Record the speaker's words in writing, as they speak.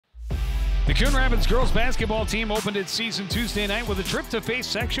The Coon Rapids girls basketball team opened its season Tuesday night with a trip to face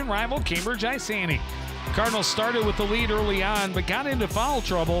section rival Cambridge-Isanti. Cardinals started with the lead early on, but got into foul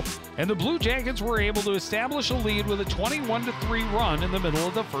trouble, and the Blue Jackets were able to establish a lead with a 21-3 run in the middle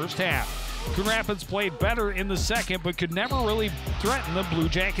of the first half. Coon Rapids played better in the second, but could never really threaten the Blue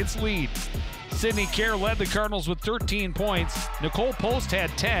Jackets' lead. Sydney Kerr led the Cardinals with 13 points, Nicole Post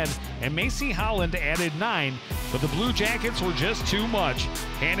had 10, and Macy Holland added 9, but the Blue Jackets were just too much,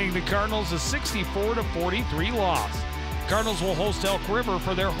 handing the Cardinals a 64-43 loss. Cardinals will host Elk River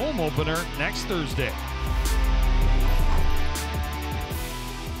for their home opener next Thursday.